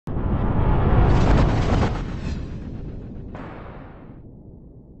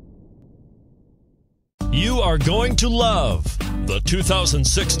are going to love the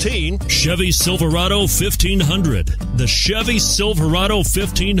 2016 Chevy Silverado 1500. The Chevy Silverado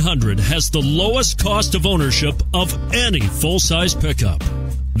 1500 has the lowest cost of ownership of any full-size pickup.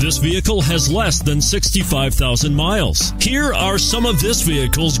 This vehicle has less than 65,000 miles. Here are some of this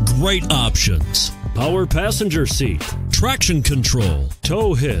vehicle's great options: power passenger seat, traction control,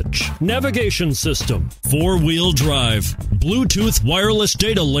 tow hitch, navigation system, four-wheel drive, Bluetooth wireless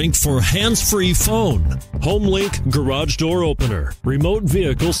data link for hands-free phone, home link garage door opener, remote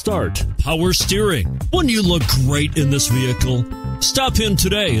vehicle start, power steering. Wouldn't you look great in this vehicle? Stop in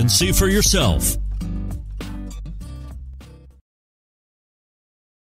today and see for yourself.